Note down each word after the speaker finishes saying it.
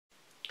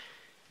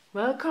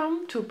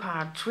Welcome to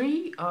part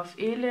 3 of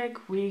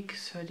ELEC week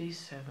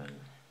 37.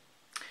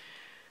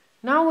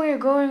 Now we are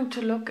going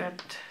to look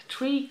at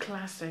 3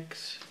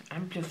 classics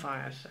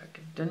amplifier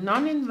circuit: the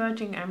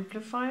non-inverting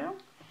amplifier,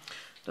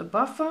 the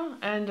buffer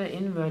and the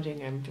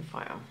inverting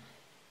amplifier.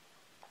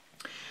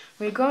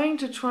 We're going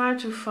to try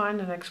to find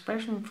an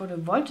expression for the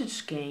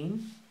voltage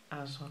gain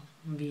as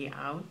V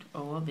out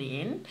over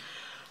V in,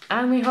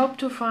 and we hope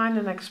to find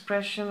an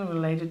expression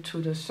related to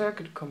the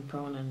circuit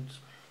components.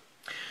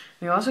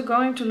 We're also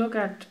going to look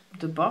at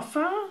the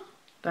buffer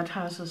that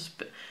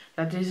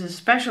is a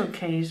special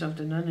case of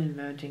the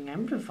non-inverting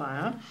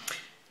amplifier,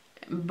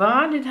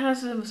 but it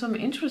has some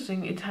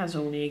interesting. It has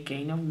only a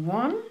gain of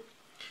 1,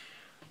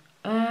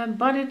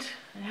 but it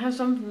has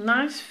some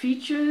nice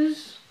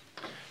features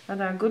that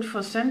are good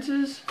for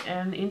sensors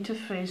and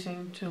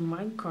interfacing to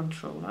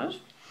microcontrollers.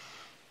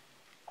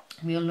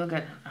 We'll look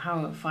at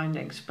how to find the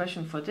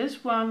expression for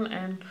this one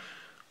and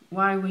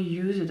why we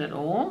use it at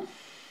all.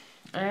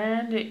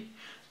 And the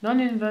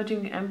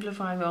non-inverting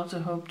amplifier, we also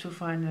hope to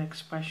find an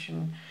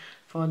expression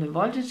for the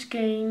voltage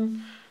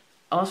gain,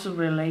 also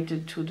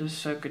related to the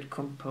circuit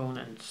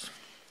components.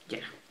 Yeah,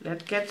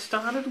 let's get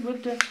started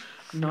with the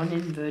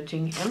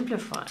non-inverting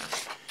amplifier.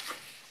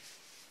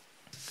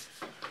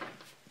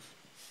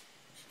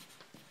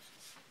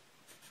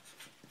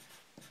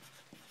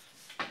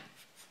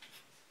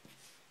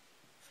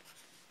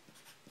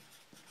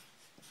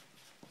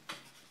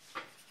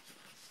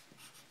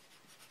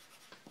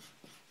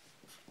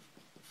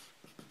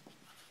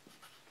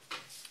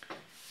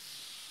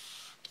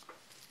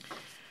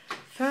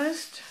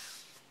 First,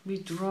 we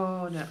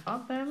draw the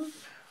op-amp.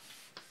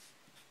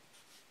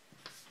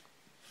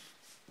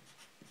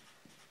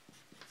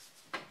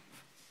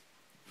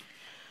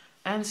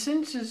 And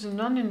since it's a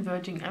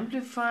non-inverting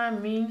amplifier,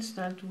 means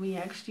that we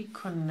actually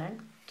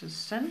connect the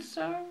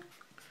sensor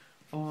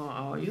or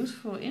our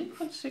useful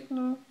input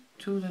signal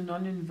to the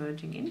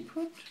non-inverting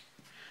input,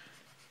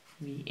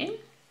 V in,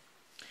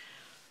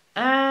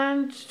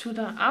 and to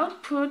the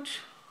output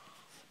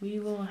we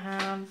will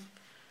have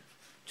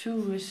 2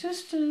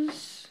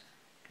 resistors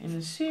in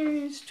a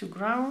series to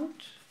ground,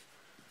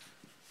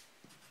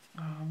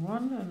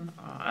 R1 and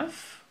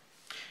RF,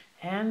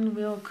 and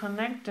we'll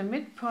connect the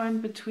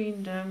midpoint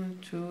between them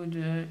to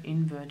the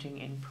inverting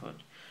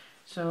input.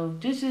 So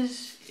this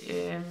is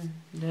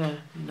the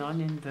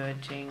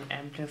non-inverting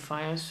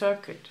amplifier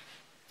circuit.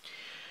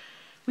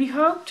 We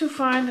hope to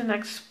find an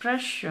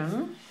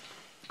expression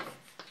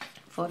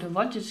for the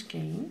voltage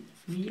gain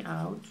V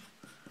out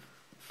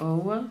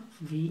over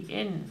V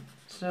in,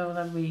 so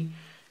that we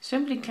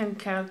simply can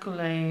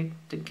calculate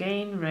the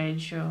gain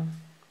ratio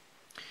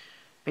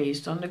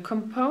based on the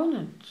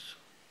components.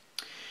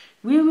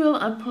 We will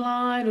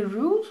apply the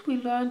rules we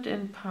learned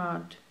in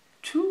part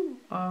 2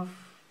 of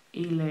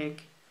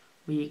ELEC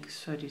week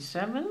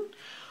 37,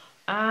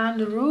 and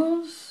the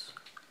rules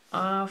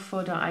are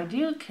for the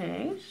ideal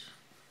case.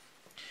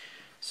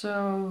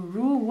 So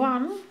rule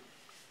 1,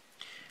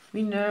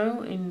 we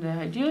know in the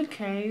ideal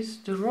case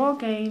the raw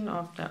gain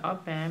of the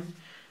op-amp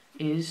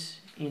is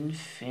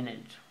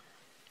infinite.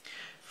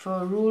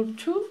 For rule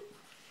 2,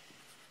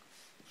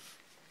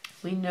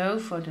 we know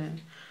for the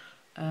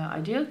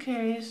ideal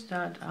case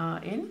that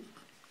R in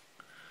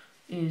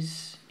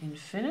is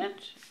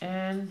infinite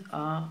and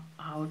R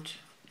out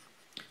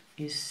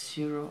is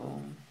 0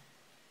 ohm.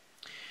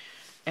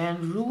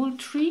 And rule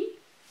 3,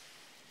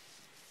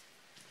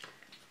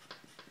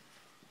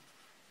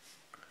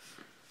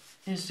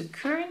 is the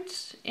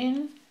currents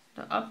in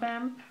the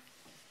op-amp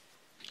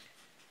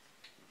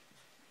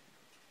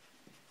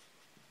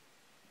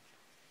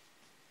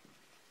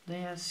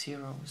they are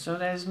 0. So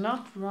there's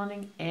not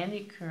running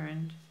any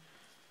current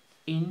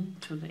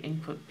into the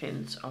input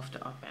pins of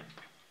the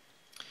op-amp.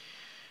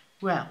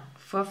 Well,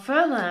 for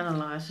further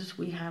analysis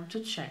we have to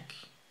check,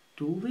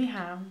 do we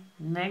have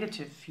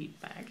negative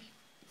feedback?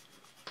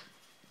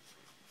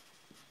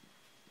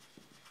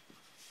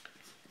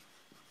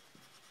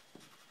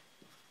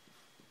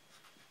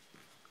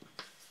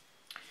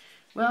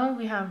 Well,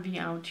 we have V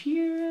out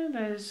here,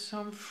 there is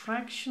some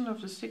fraction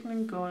of the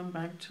signal going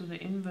back to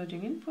the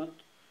inverting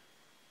input.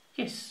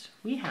 Yes,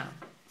 we have.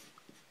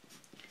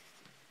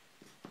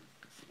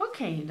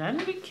 Okay,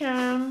 then we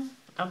can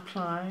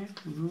apply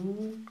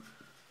rule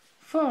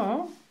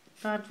 4,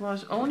 that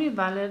was only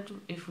valid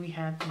if we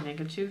had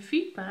negative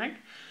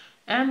feedback,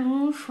 and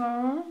rule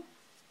 4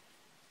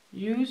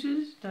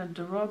 uses that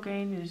the raw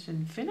gain is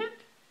infinite.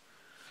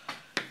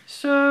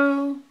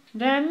 So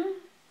then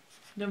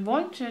the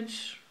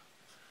voltage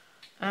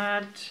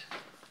at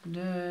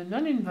the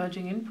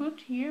non-inverting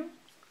input here,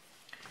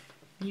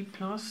 V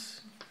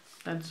plus,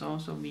 that's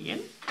also V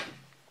in,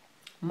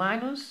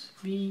 minus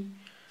V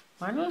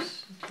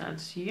minus,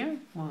 that's here,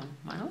 1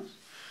 minus,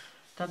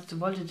 that's the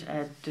voltage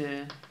at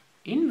the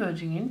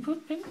inverting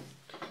input pin,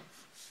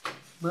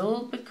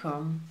 will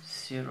become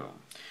 0.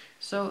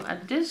 So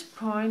at this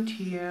point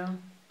here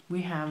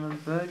we have a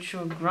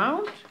virtual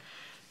ground,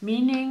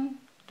 meaning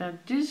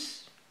that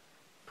this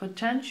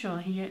potential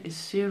here is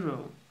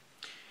 0.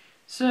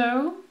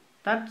 So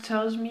that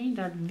tells me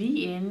that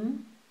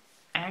Vin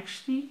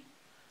actually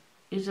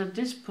is at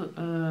this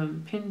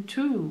pin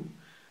 2.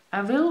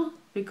 I will,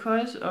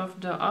 because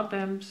of the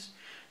opamps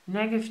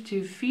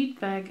negative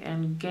feedback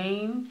and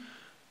gain,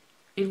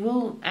 it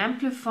will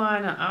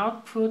amplify the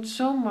output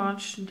so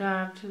much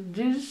that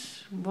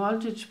this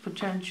voltage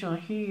potential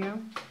here,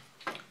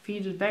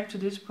 feed it back to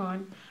this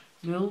point,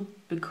 will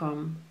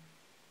become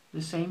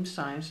the same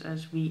size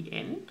as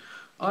Vn.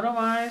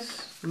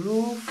 Otherwise,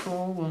 rule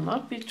 4 will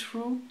not be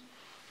true.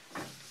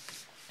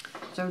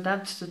 So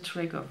that's the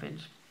trick of it.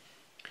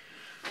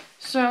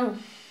 So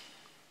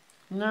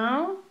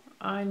now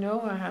I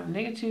know I have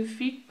negative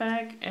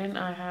feedback and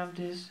I have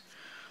this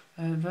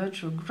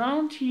virtual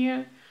ground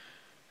here.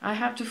 I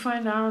have to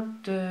find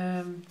out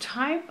the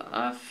type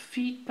of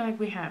feedback.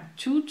 We have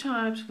two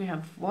types. We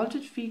have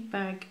voltage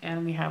feedback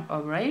and we have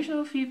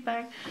operational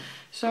feedback.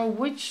 So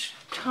which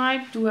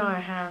type do I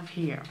have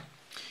here?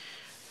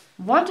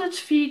 Voltage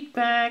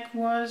feedback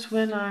was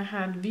when I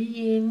had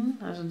Vin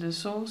as the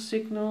source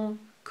signal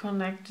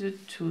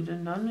connected to the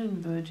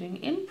non-inverting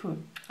input.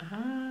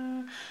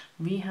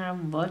 We have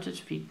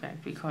voltage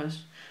feedback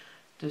because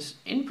this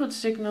input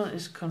signal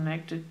is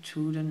connected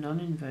to the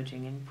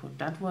non-inverting input.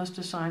 That was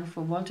the sign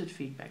for voltage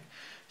feedback.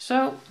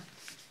 So,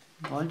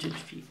 voltage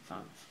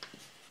feedback.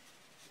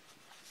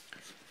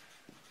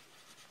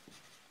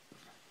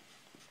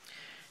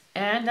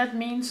 And that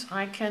means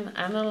I can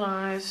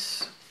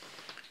analyze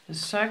the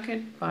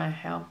circuit by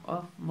help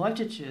of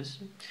voltages.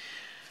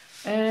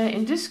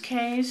 In this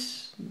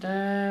case,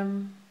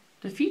 the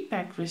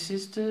feedback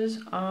resistors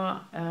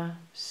are a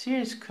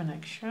series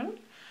connection,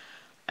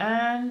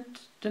 and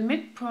the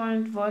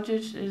midpoint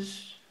voltage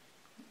is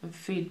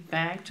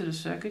feedback to the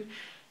circuit.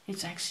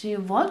 It's actually a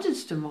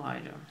voltage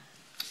divider.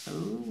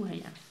 Oh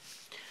yeah,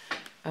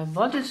 a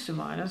voltage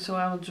divider. So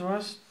I will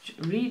just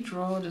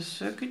redraw the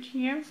circuit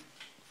here,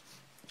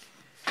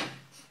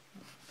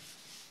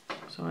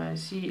 so I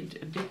see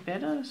it a bit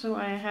better. So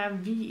I have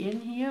V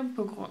in here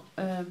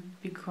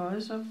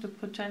because of the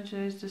potential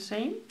is the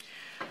same,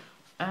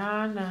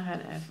 and I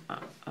had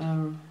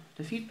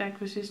the feedback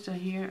resistor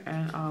here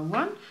and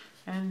R1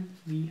 and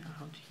V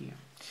out here.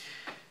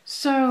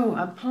 So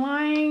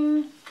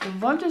applying the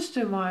voltage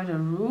divider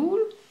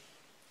rule,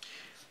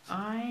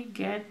 I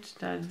get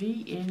that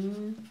V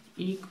in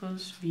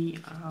equals V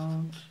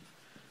out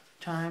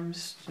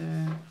times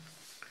the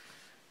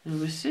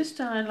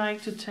resistor I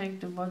like to take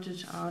the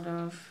voltage out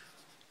of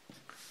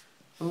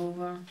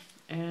over,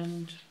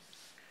 and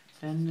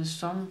then the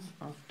sum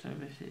of the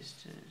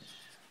resistors.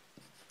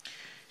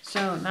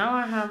 So now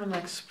I have an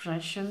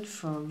expression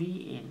for V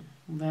in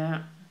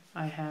where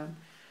I have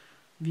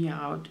V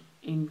out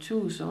in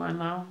 2. So I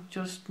now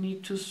just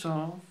need to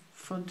solve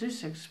for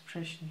this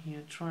expression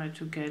here. Try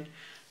to get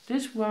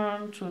this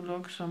one to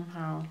look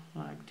somehow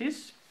like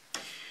this.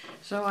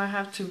 So I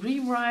have to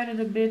rewrite it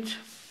a bit.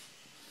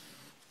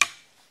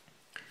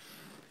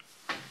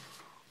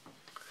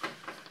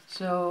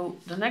 So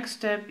the next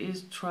step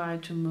is try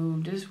to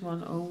move this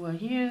one over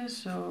here.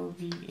 So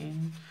V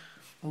in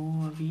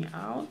over V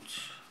out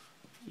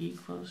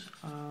equals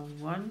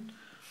R1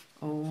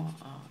 over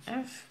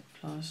RF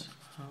plus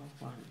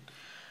R1.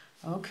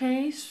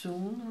 Okay, so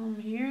I'm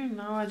here.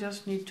 Now I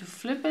just need to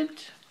flip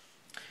it.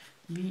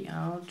 V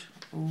out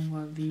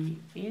over V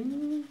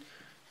in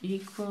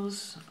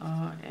equals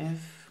RF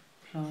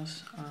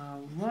plus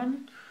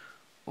R1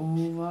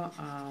 over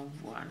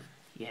R1.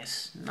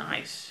 Yes,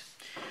 nice.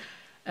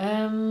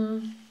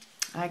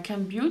 I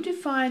can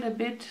beautify it a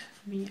bit.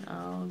 V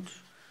out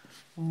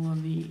over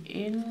V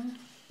in.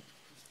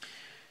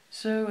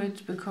 So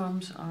it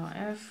becomes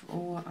RF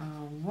over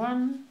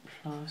R1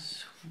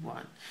 plus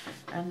 1.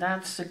 And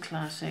that's the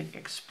classic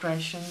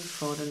expression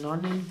for the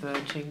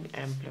non-inverting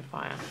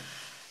amplifier.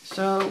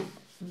 So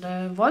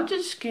the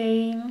voltage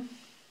gain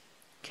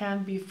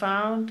can be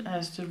found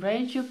as the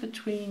ratio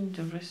between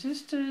the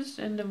resistors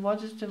and the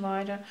voltage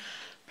divider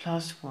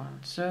plus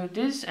 1. So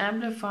this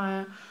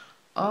amplifier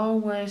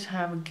always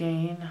have a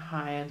gain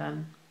higher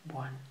than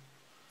 1.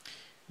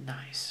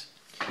 Nice.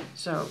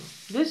 So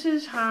this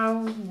is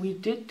how we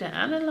did the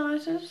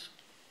analysis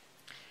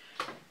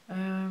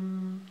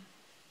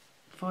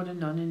for the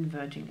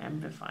non-inverting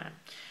amplifier.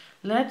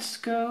 Let's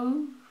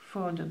go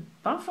for the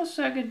buffer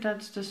circuit.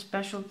 That's the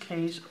special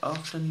case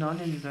of the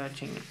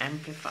non-inverting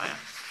amplifier.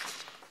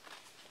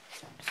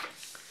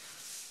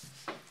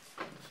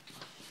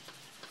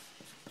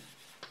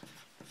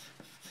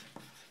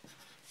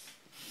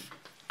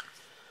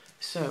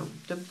 So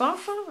the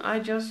buffer, I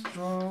just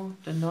draw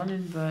the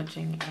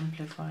non-inverting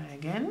amplifier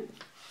again.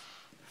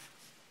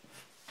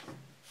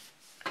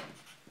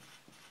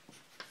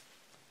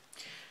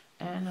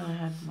 And I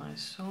had my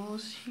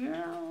source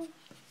here,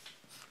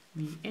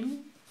 V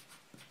in.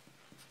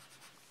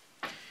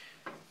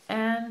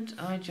 And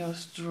I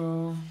just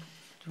draw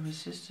the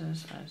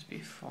resistors as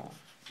before.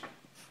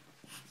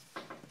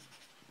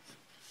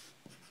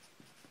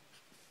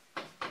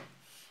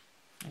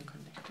 And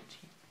connect it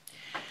here.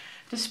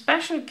 The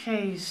special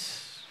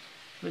case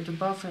with the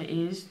buffer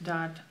is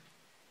that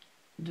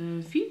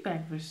the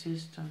feedback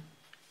resistor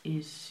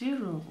is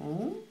 0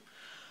 ohm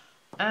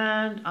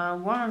and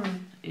R1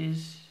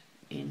 is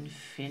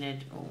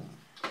infinite ohm.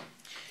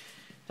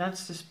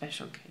 That's the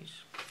special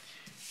case.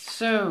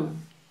 So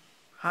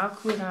how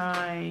could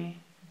I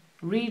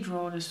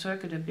redraw the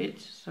circuit a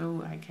bit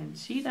so I can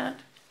see that?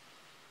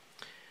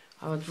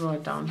 I will draw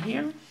it down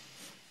here.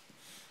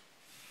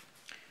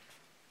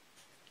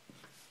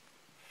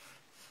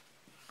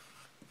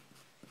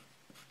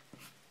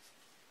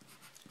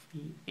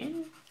 V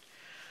in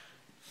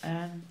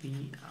and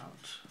V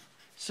out.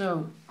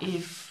 So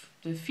if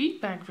the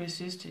feedback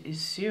resistor is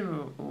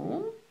 0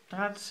 ohm,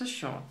 that's a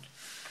short.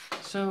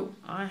 So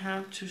I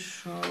have to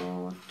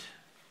short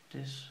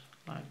this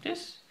like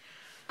this.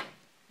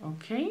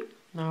 Okay,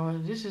 now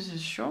this is a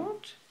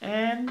short,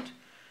 and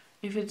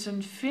if it's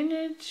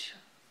infinite,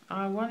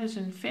 R1 is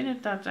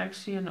infinite, that's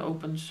actually an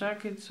open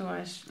circuit, so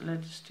I let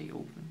it stay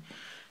open.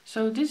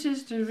 So this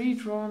is the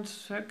redrawn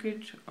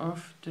circuit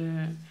of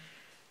the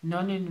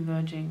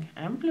non-inverting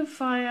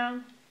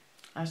amplifier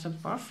as a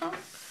buffer.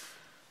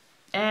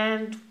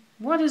 And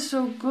what is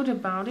so good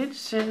about it,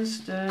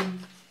 since the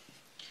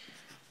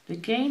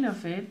gain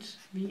of it,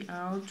 V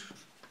out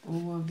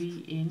over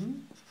V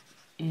in,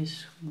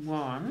 is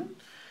 1,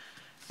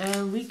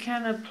 we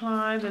can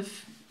apply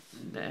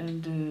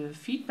the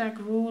feedback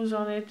rules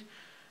on it,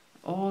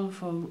 all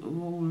for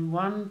rule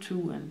 1,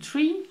 2 and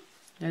 3.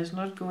 There's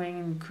not going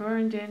in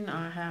current in,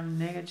 I have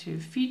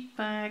negative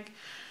feedback.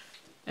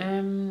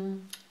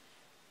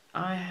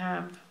 I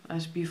have,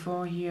 as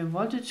before here,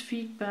 voltage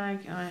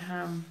feedback. I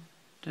have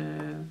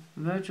the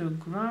virtual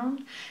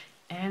ground,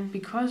 and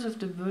because of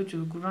the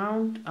virtual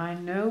ground I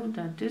know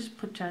that this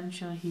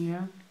potential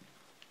here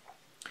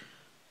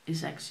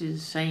is actually the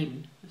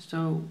same.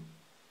 So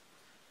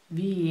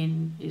V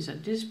in is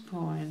at this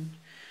point,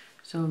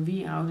 so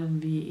V out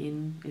and V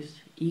in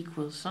is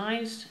equal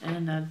sized,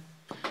 and that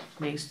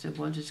makes the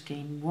voltage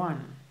gain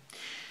 1.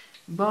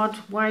 But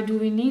why do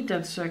we need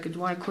that circuit?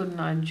 Why couldn't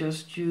I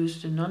just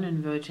use the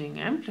non-inverting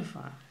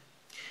amplifier?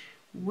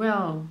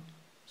 Well,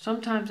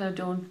 sometimes I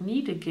don't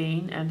need a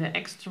gain, and the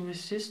extra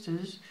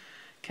resistors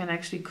can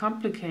actually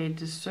complicate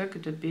the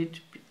circuit a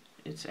bit.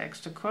 It's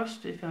extra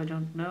cost if I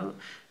don't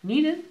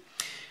need it.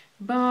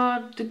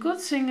 But the good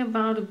thing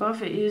about a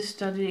buffer is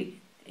that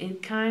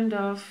it kind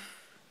of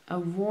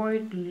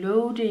avoid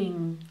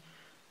loading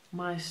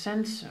my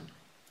sensor.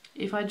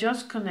 If I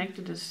just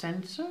connected a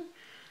sensor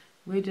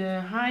with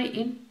a high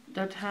in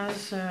that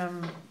has a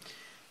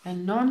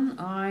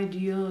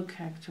non-ideal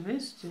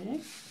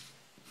characteristic,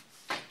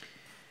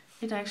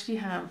 it actually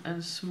have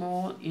a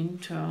small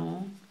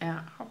internal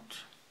air out.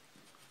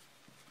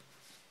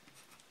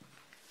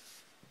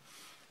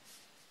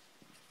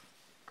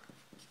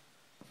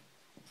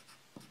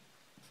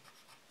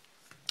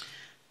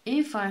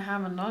 If I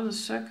have another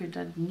circuit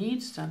that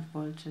needs that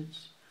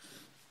voltage,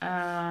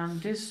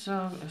 this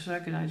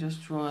circuit I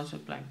just draw as a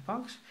blank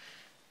box,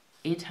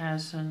 it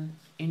has an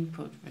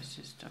input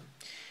resistor.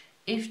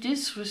 If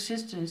this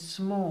resistor is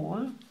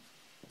small,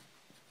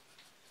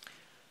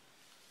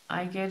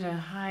 I get a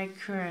high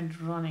current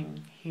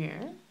running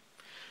here.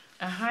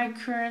 A high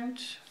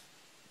current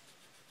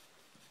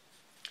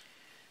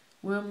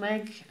will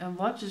make a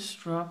voltage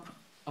drop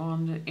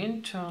on the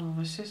internal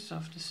resistor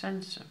of the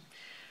sensor,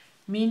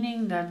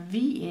 meaning that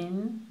V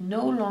in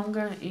no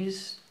longer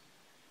is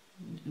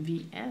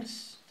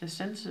Vs, the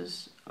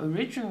sensor's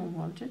original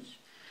voltage.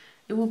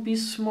 It will be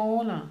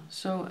smaller.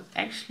 So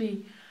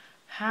actually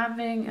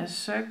having a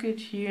circuit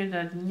here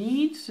that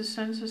needs the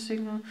sensor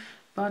signal,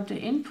 but the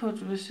input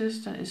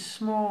resistor is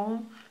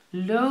small,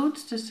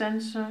 loads the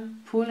sensor,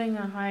 pulling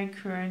a high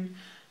current,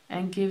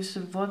 and gives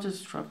a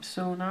voltage drop.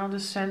 So now the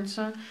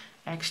sensor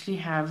actually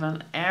have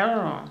an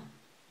error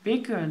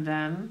bigger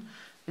than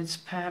it's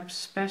perhaps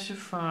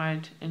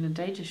specified in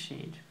the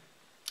datasheet.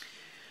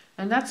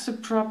 And that's the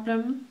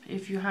problem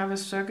if you have a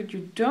circuit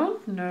you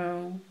don't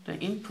know the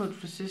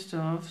input resistor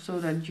of, so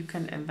that you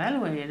can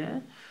evaluate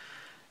it.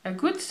 A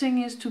good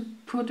thing is to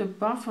put a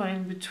buffer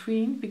in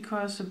between,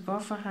 because the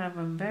buffer have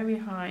a very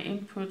high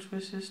input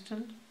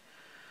resistance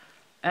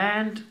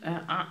and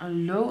a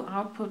low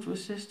output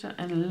resistor,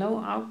 and a low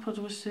output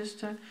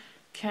resistor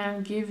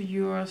can give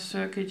your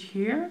circuit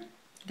here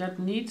that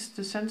needs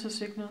the sensor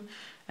signal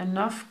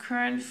enough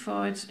current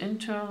for its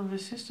internal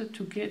resistor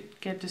to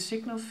get the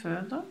signal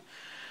further,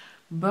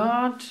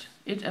 but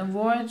it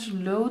avoids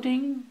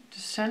loading the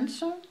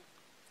sensor.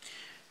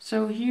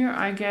 So here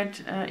I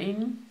get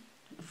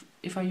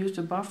if I use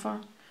the buffer,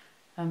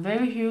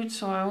 very huge,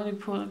 so I only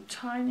pull a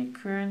tiny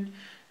current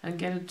and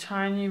get a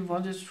tiny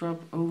voltage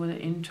drop over the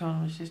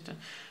internal resistor.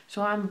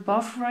 So I'm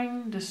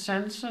buffering the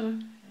sensor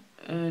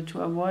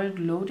to avoid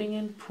loading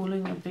it,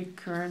 pulling a big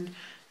current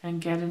and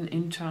get an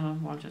internal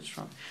voltage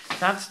drop.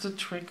 That's the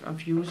trick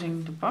of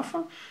using the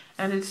buffer,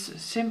 and it's a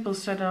simple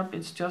setup.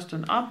 It's just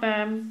an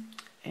op-amp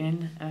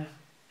and a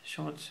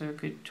short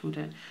circuit to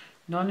the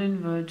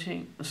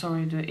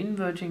the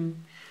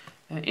inverting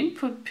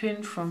input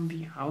pin from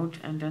the out,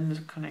 and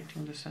then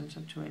connecting the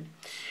sensor to it.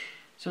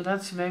 So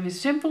that's very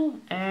simple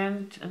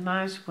and a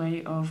nice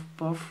way of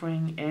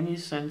buffering any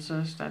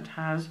sensors that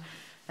has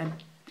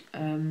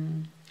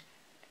and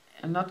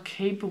are not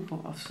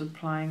capable of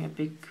supplying a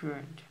big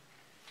current.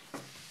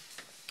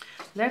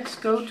 Let's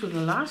go to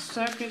the last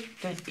circuit,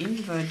 the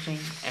inverting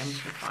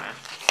amplifier.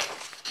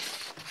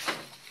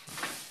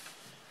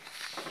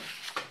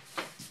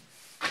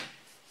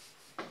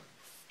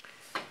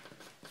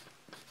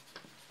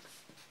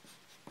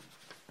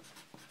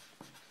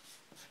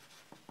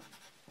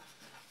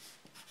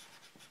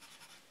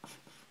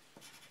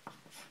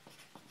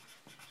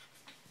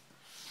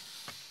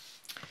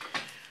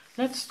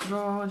 Let's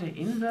draw the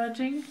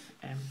inverting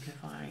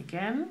amplifier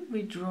again.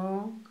 We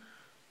draw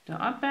the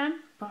op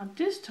amp, but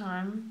this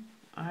time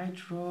I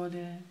draw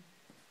the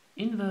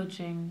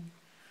inverting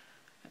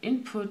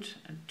input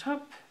at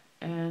top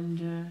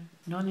and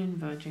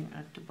non-inverting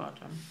at the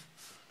bottom.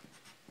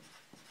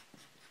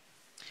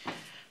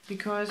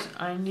 Because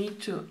I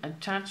need to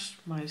attach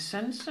my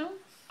sensor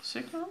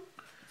signal,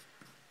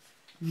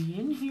 V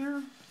in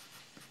here,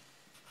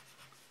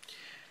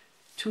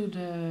 to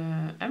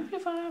the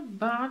amplifier,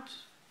 but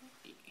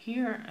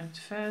here at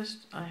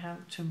first I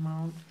have to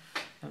mount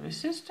a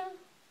resistor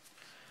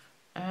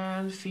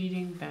and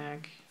feeding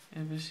back a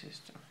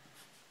resistor.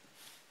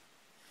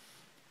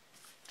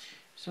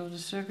 So the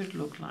circuit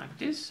looks like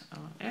this,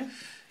 RF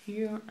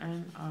here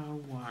and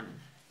R1.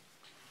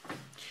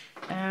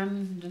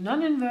 And the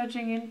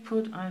non-inverting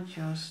input I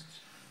just,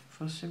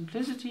 for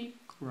simplicity,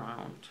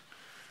 ground.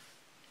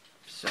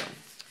 So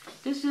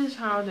this is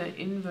how the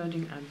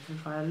inverting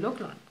amplifier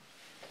looks like.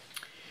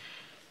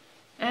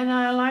 And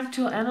I like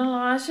to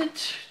analyze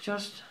it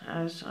just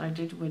as I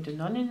did with the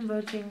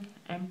non-inverting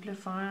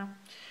amplifier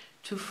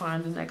to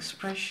find an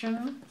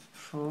expression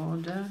for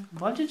the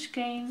voltage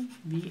gain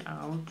V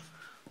out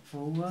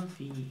over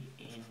V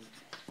in.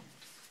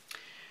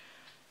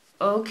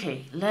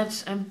 Okay,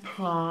 let's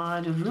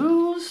apply the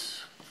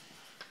rules.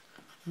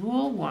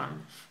 Rule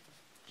 1.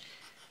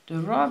 The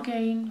raw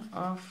gain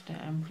of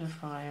the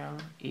amplifier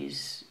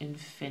is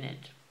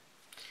infinite.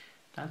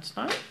 That's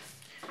nice.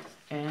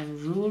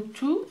 And rule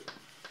 2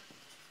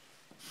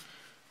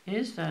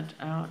 is that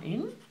R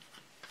in,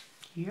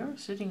 here,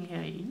 sitting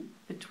here in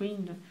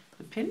between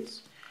the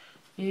pins,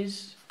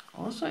 is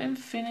also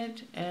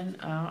infinite, and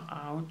R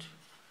out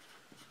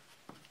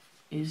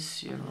is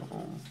 0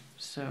 ohm.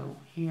 So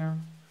here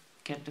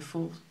get the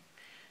full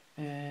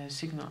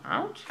signal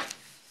out.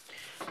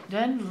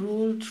 Then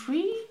rule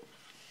 3,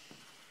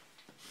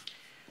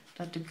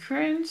 that the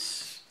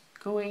currents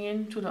going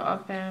into the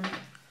op amp,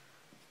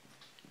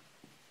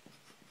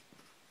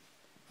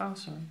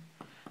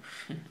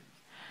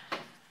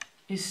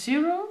 is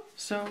 0,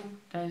 so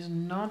there is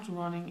not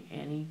running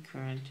any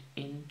current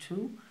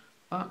into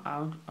or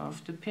out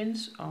of the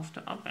pins of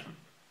the op amp.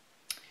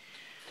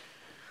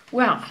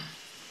 Well,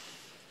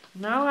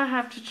 now I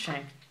have to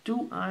check,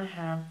 do I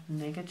have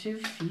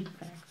negative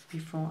feedback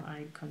before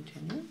I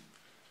continue?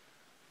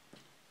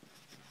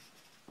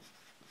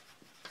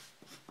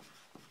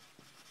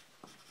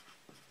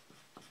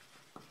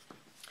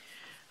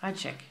 I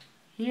check.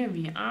 Here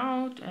V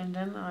out, and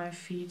then I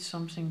feed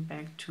something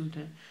back to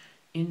the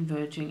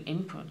inverting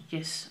input.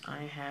 Yes, I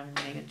have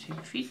negative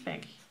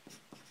feedback.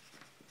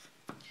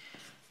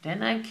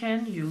 Then I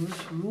can use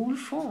rule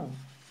 4.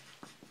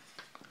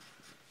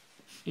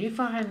 If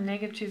I have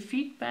negative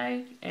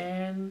feedback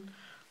and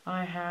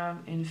I have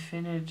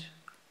infinite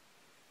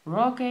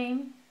raw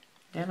gain,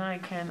 then I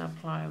can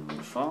apply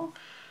rule 4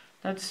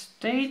 that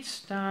states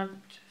that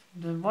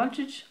the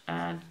voltage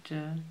at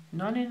the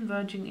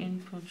non-inverting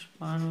input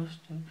minus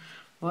the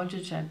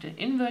voltage at the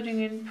inverting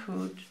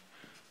input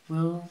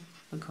will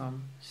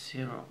become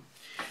 0.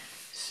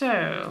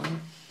 So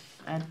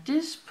at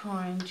this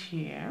point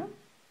here,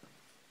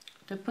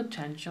 the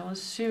potential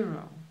is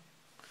 0.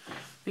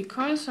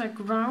 Because I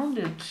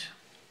grounded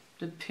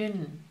the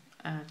pin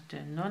at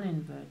the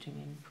non-inverting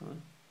input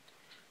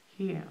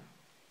here,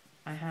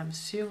 I have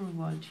 0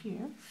 volt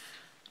here.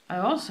 I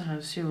also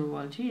have 0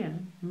 volt here,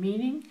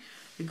 meaning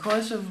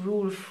because of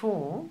rule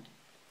 4,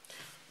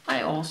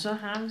 I also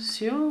have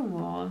 0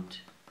 volt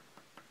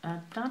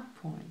at that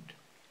point.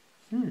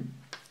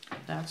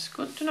 That's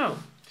good to know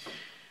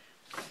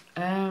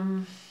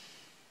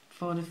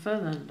for the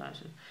further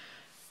analysis.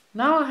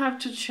 Now I have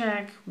to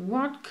check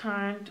what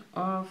kind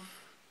of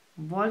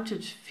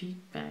voltage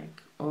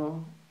feedback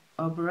or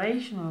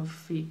operational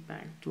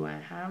feedback do I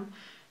have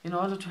in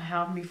order to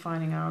help me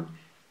finding out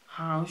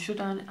how should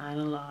I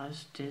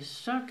analyze this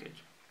circuit.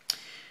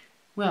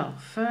 Well,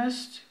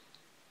 first,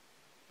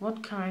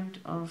 what kind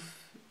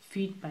of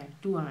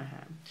feedback do I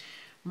have?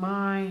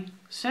 My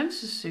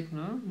sensor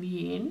signal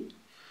V in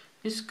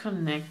is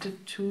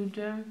connected to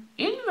the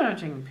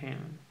inverting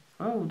pin.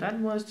 Oh, that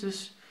was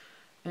this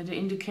the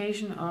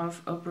indication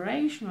of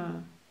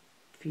operational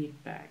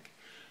feedback.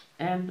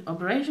 And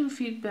operational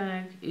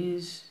feedback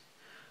is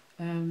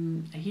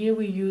here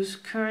we use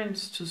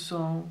currents to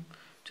solve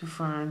to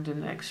find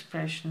an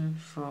expression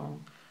for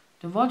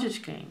the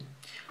voltage gain.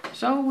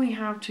 So we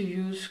have to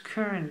use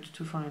current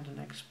to find an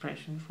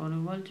expression for the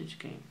voltage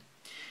gain.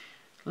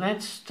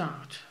 Let's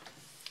start.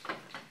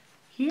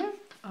 Here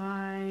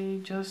I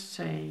just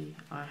say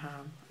I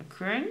have a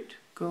current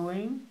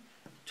going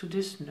to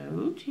this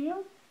node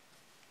here,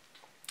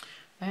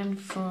 and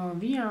for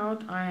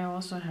Vout I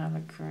also have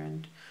a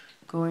current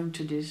going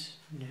to this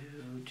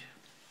node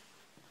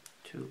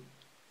too.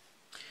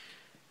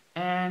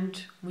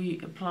 And we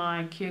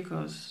apply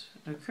Kirchhoff's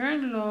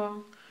current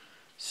law,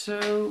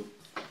 so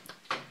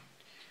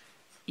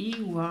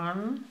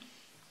E1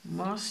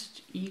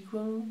 must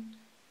equal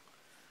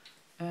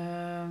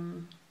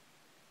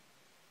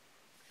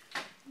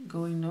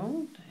going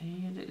node,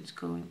 here it's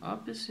going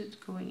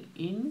opposite, going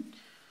in,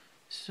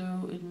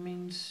 so it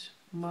means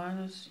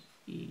minus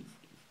E2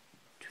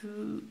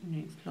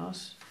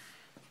 plus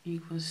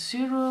equals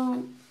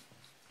 0,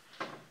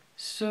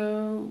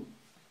 so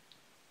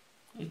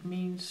it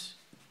means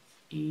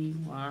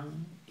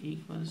E1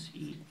 equals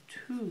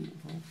E2,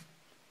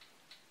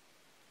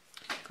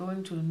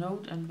 going to the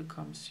node and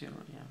becomes 0,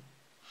 yeah.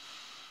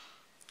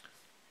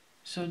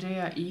 So they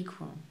are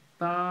equal,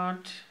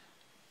 but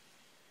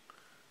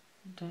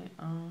they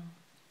are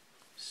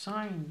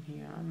sign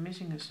here. I'm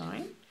missing a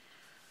sign.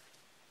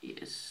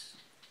 Yes.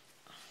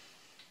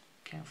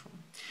 Careful.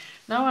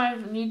 Now I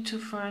need to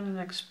find an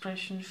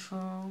expression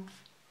for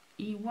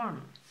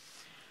E1.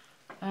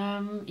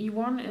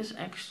 E1 is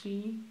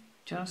actually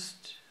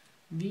just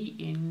V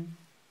in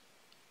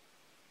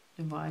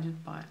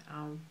divided by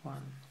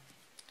R1.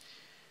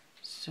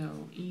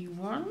 So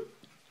E1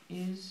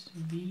 is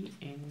V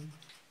in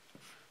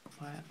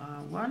by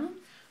R1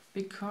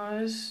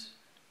 because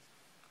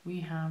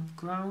we have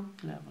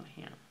ground level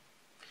here.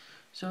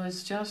 So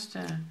it's just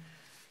a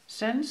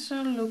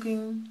sensor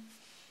looking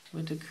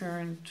with the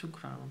current to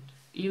ground.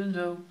 Even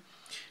though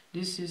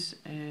this is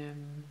a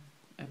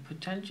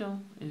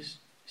potential is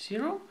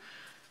 0,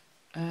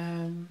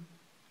 the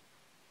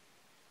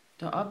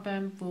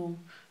op-amp will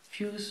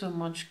fuse so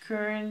much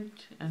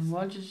current and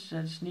voltage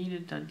that's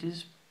needed at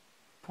this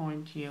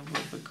point here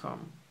will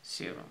become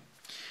 0.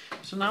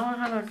 So now I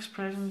have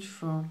expressions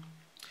for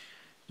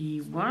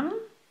E1.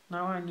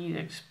 Now I need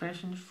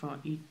expressions for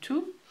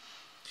E2.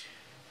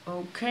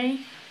 Okay,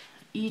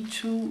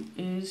 E2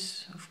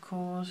 is of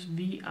course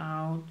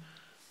Vout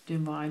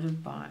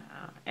divided by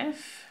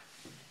Rf.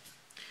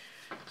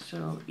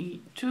 So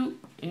E2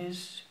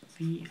 is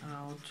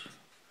Vout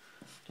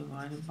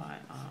divided by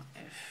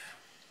Rf.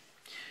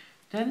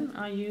 Then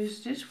I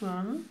use this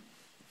one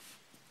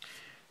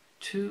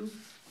to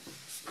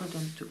put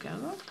them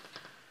together.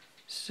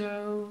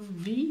 So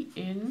V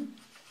in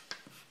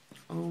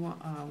over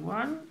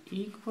R1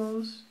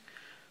 equals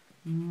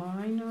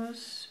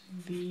minus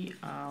V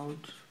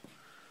out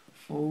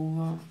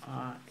over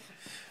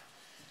RF.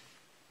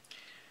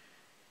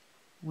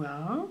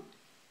 Well,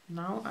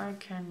 now I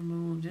can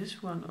move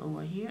this one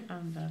over here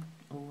and that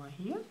over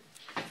here.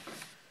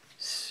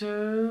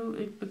 So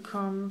it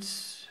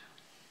becomes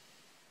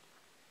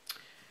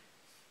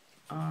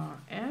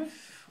RF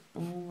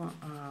over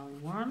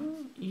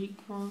R1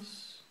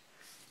 equals,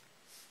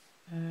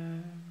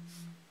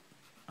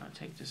 I'll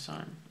take the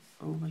sign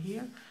over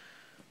here,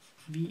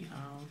 V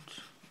out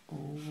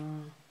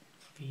over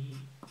V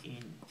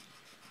in.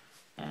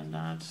 And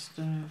that's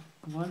the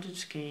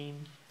voltage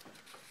gain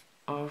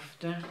of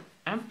the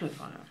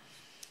amplifier.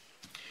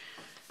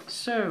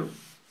 So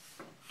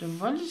the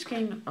voltage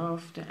gain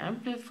of the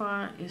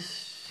amplifier is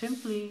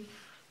simply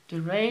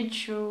the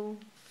ratio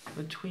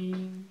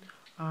between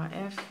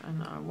RF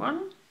and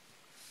R1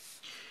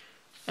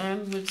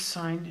 and with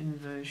sign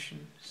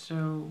inversion.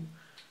 So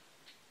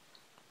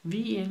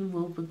V in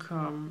will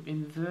become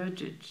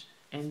inverted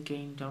and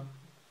gained up.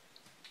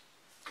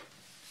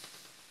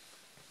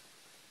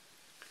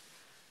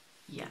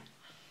 Yeah.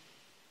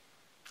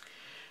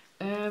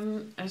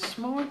 A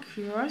small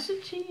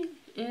curiosity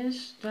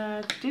is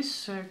that this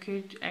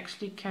circuit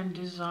actually can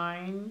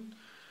design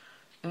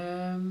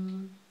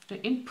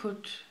the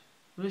input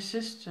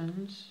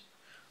resistance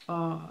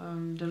or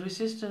the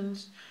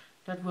resistance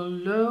that will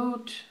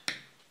load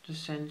the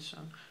sensor.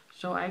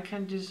 So I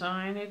can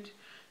design it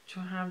to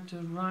have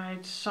the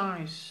right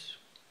size.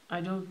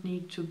 I don't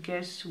need to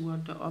guess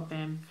what the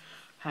op-amp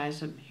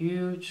has a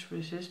huge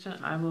resistance.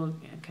 I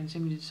can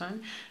simply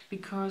design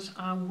because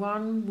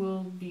R1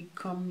 will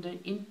become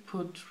the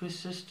input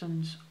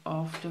resistance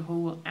of the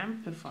whole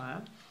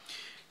amplifier.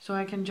 So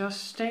I can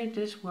just state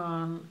this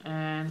one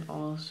and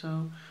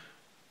also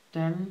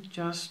then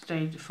just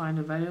find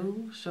a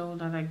value so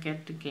that I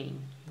get the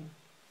gain here.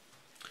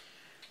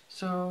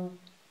 So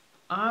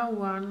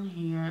R1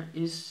 here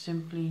is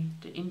simply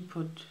the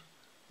input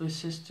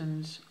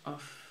resistance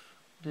of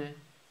the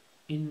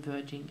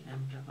inverting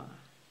amplifier.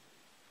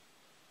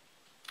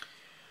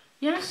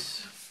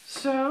 Yes,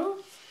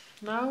 so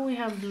now we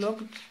have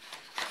looked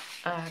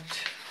at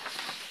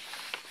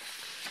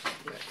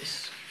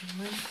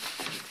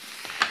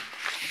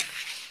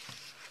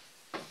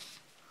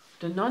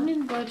the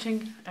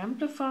non-inverting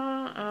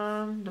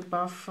amplifier, the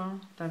buffer,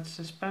 that's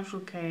a special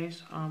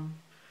case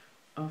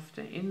of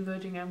the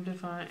inverting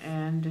amplifier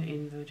and the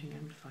inverting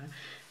amplifier.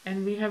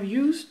 And we have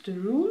used the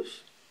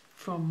rules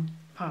from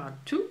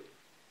part 2.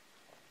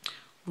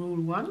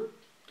 Rule 1.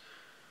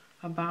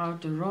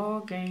 about the raw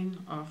gain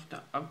of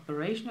the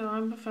operational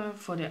amplifier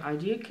for the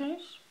ideal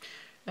case.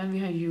 And we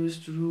have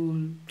used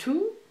rule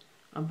 2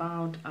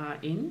 about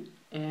in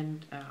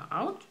and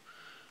out.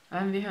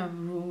 And we have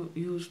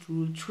used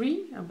rule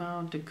 3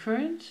 about the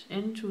current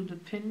into the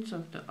pins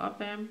of the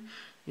op-amp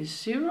is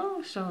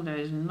 0, so there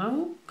is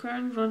no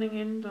current running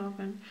in the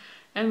op-amp.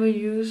 And we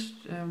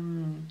used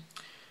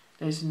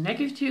there's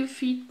negative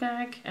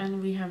feedback,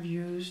 and we have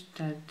used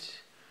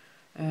that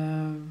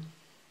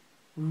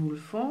rule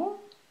 4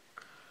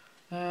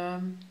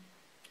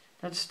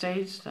 that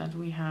states that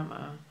we have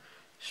a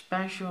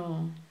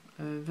special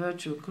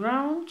virtual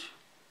ground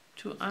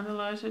to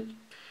analyze it.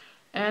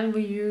 And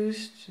we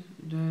used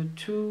the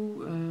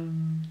two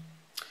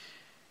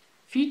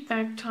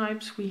feedback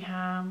types we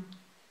have,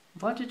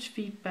 voltage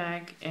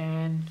feedback,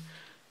 and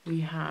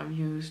we have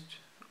used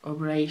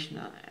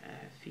operational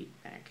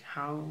feedback,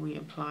 how we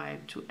apply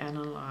it to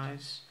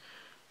analyze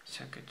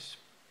circuits.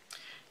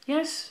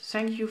 Yes,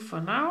 thank you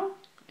for now,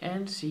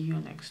 and see you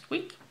next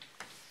week.